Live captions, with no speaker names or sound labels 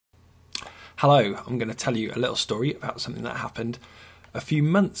Hello, I'm going to tell you a little story about something that happened a few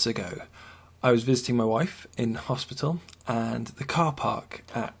months ago. I was visiting my wife in hospital, and the car park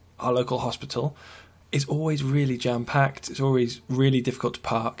at our local hospital is always really jam-packed. It's always really difficult to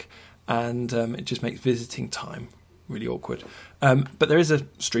park, and it just makes visiting time really awkward. But there is a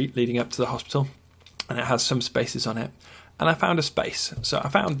street leading up to the hospital, and it has some spaces on it, and I found a space. So I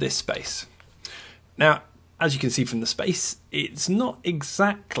found this space. Now, as you can see from the space, it's not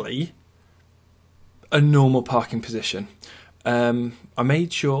exactly a normal parking position. I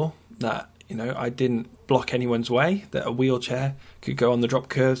made sure that I didn't block anyone's way, that a wheelchair could go on the drop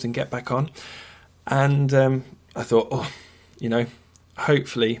curves and get back on. And I thought,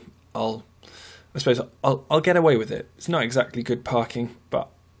 hopefully I'll get away with it. It's not exactly good parking, but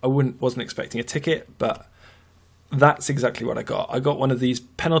I wasn't expecting a ticket, but that's exactly what I got. I got one of these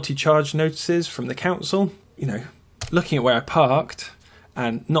penalty charge notices from the council, looking at where I parked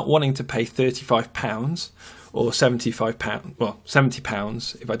and not wanting to pay £35 or £75, well,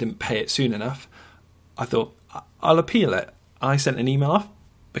 £70 if I didn't pay it soon enough. I thought, I'll appeal it. I sent an email off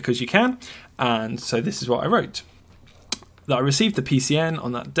because you can, and so this is what I wrote. That I received the PCN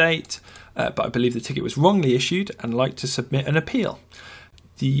on that date, but I believe the ticket was wrongly issued and like to submit an appeal.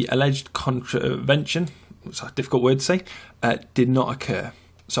 The alleged contravention, it's a difficult word to say, did not occur.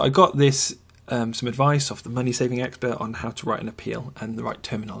 So I got this some advice off the money saving expert on how to write an appeal and the right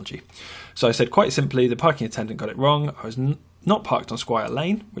terminology. So I said quite simply, the parking attendant got it wrong. I was not parked on Squire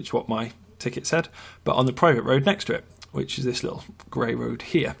Lane, which is what my ticket said, but on the private road next to it, which is this little grey road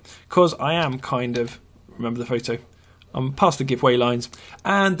here. Because I am remember the photo, I'm past the giveaway lines,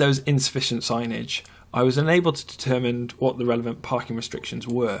 and there was insufficient signage. I was unable to determine what the relevant parking restrictions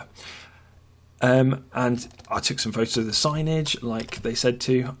were. And I took some photos of the signage, like they said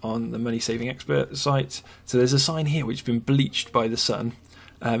to on the money saving expert site. So there's a sign here which has been bleached by the sun.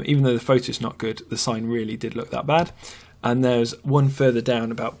 Even though the photo's not good, the sign really did look that bad. And there's one further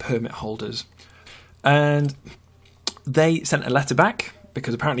down about permit holders. And they sent a letter back,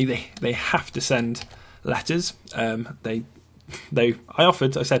 because apparently they have to send letters. I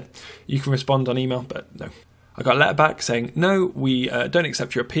said, you can respond on email, but no. I got a letter back saying, no, we don't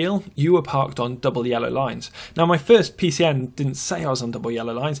accept your appeal. You were parked on double yellow lines. Now, my first PCN didn't say I was on double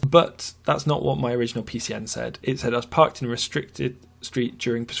yellow lines, but that's not what my original PCN said. It said I was parked in a restricted street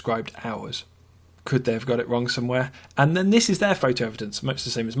during prescribed hours. Could they have got it wrong somewhere? And then this is their photo evidence, much the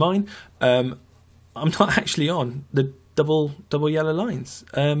same as mine. I'm not actually on the double yellow lines.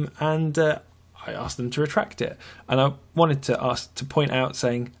 I asked them to retract it. And I wanted to point out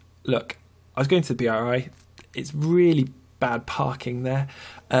saying, look, I was going to the BRI. It's really bad parking there,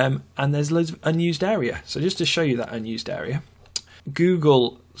 and there's loads of unused area. So just to show you that unused area,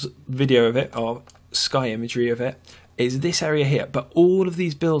 Google's video of it, or sky imagery of it, is this area here. But all of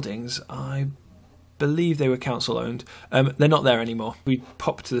these buildings, I believe they were council owned. They're not there anymore. We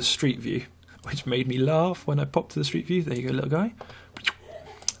popped to the street view, which made me laugh when I popped to the street view. There you go, little guy.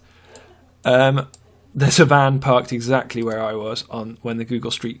 There's a van parked exactly where I was on when the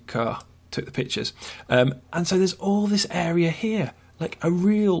Google Street car took the pictures. And so there's all this area here, like a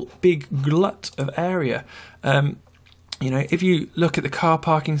real big glut of area. If you look at the car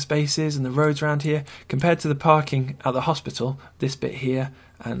parking spaces and the roads around here compared to the parking at the hospital, this bit here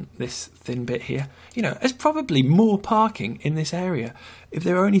and this thin bit here, there's probably more parking in this area if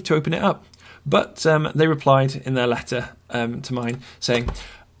they were only to open it up. But they replied in their letter to mine saying,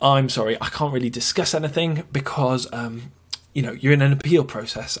 I'm sorry, I can't really discuss anything because you're in an appeal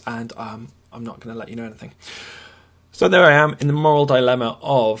process, and I'm not going to let you know anything. So there I am in the moral dilemma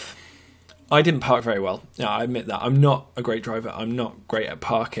of, I didn't park very well. Yeah, I admit that. I'm not a great driver. I'm not great at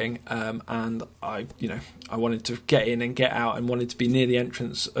parking, and I wanted to get in and get out, and wanted to be near the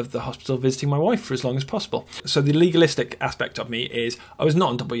entrance of the hospital visiting my wife for as long as possible. So the legalistic aspect of me is, I was not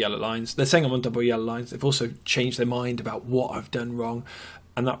on double yellow lines. They're saying I'm on double yellow lines. They've also changed their mind about what I've done wrong,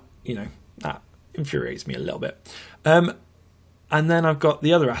 and that infuriates me a little bit. And then I've got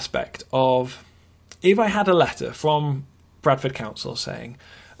the other aspect of, if I had a letter from Bradford Council saying,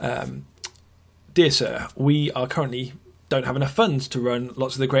 dear sir, we are currently don't have enough funds to run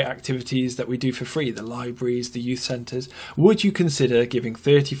lots of the great activities that we do for free, the libraries, the youth centres. Would you consider giving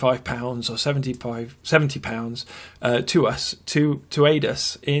 £35 or £70 to us to aid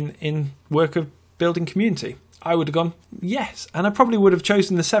us in work of building community? I would have gone, yes. And I probably would have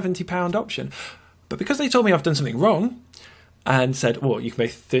chosen the £70 option. But because they told me I've done something wrong, and said, well, you can pay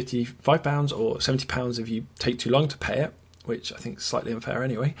 £35 or £70 if you take too long to pay it, which I think is slightly unfair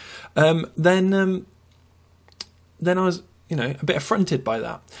anyway, then I was, a bit affronted by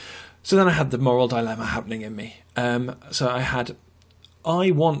that. So then I had the moral dilemma happening in me. So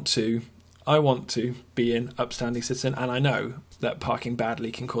I want to I want to be an upstanding citizen, and I know that parking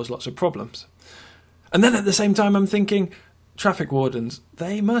badly can cause lots of problems. And then at the same time, I'm thinking, traffic wardens,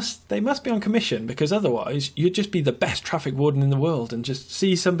 they must be on commission, because otherwise you'd just be the best traffic warden in the world and just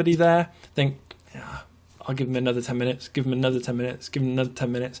see somebody there, think, yeah, I'll give them another 10 minutes, give them another 10 minutes, give them another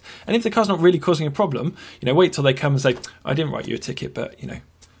 10 minutes. And if the car's not really causing a problem, wait till they come and say, I didn't write you a ticket, but,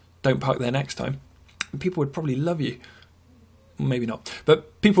 don't park there next time. And people would probably love you. Maybe not,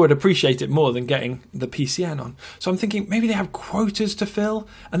 but people would appreciate it more than getting the PCN on. So I'm thinking maybe they have quotas to fill.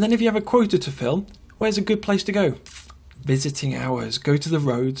 And then if you have a quota to fill, where's a good place to go? Visiting hours. Go to the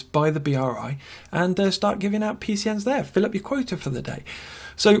roads, buy the BRI, and start giving out PCNs there. Fill up your quota for the day.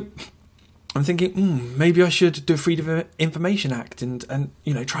 So I'm thinking, maybe I should do a Freedom of Information Act and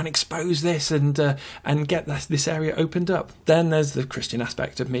try and expose this and get this area opened up. Then there's the Christian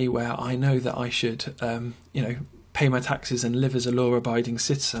aspect of me where I know that I should, pay my taxes and live as a law-abiding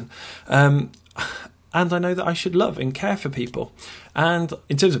citizen. And I know that I should love and care for people. And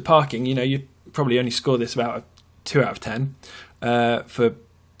in terms of parking, you probably only score this about a 2 out of 10 for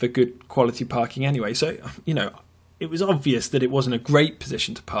good quality parking anyway. So, it was obvious that it wasn't a great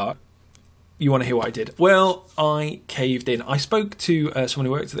position to park. You want to hear what I did? Well, I caved in. I spoke to someone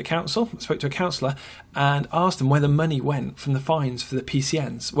who worked at the council. I spoke to a councillor and asked them where the money went from the fines for the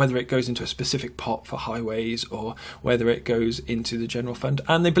PCNs, whether it goes into a specific pot for highways or whether it goes into the general fund.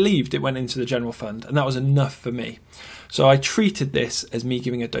 And they believed it went into the general fund, and that was enough for me. So I treated this as me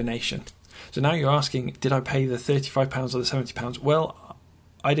giving a donation. So now you're asking, did I pay the £35 or the £70? Well,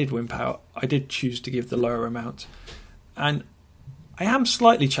 I did wimp out. I did choose to give the lower amount. And I am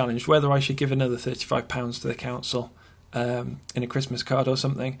slightly challenged whether I should give another £35 to the council in a Christmas card or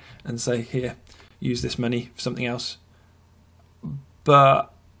something and say, here, use this money for something else.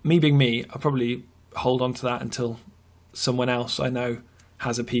 But me being me, I'll probably hold on to that until someone else I know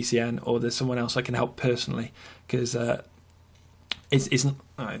has a PCN or there's someone else I can help personally, because it's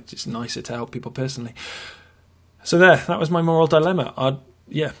just nicer to help people personally. So that was my moral dilemma.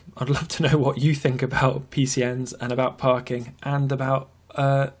 I'd love to know what you think about PCNs and about parking and about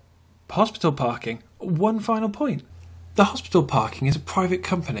hospital parking. One final point. The hospital parking is a private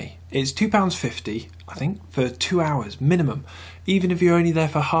company. It's £2.50, I think, for 2 hours minimum, even if you're only there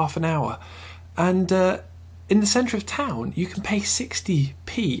for half an hour. And in the centre of town, you can pay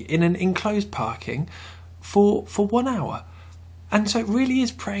 60p in an enclosed parking for 1 hour. And so it really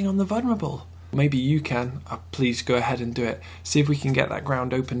is preying on the vulnerable. Maybe you can, please go ahead and do it. See if we can get that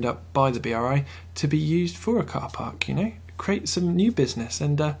ground opened up by the BRI to be used for a car park, create some new business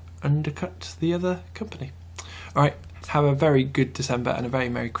and undercut the other company. All right, have a very good December and a very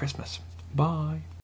Merry Christmas. Bye.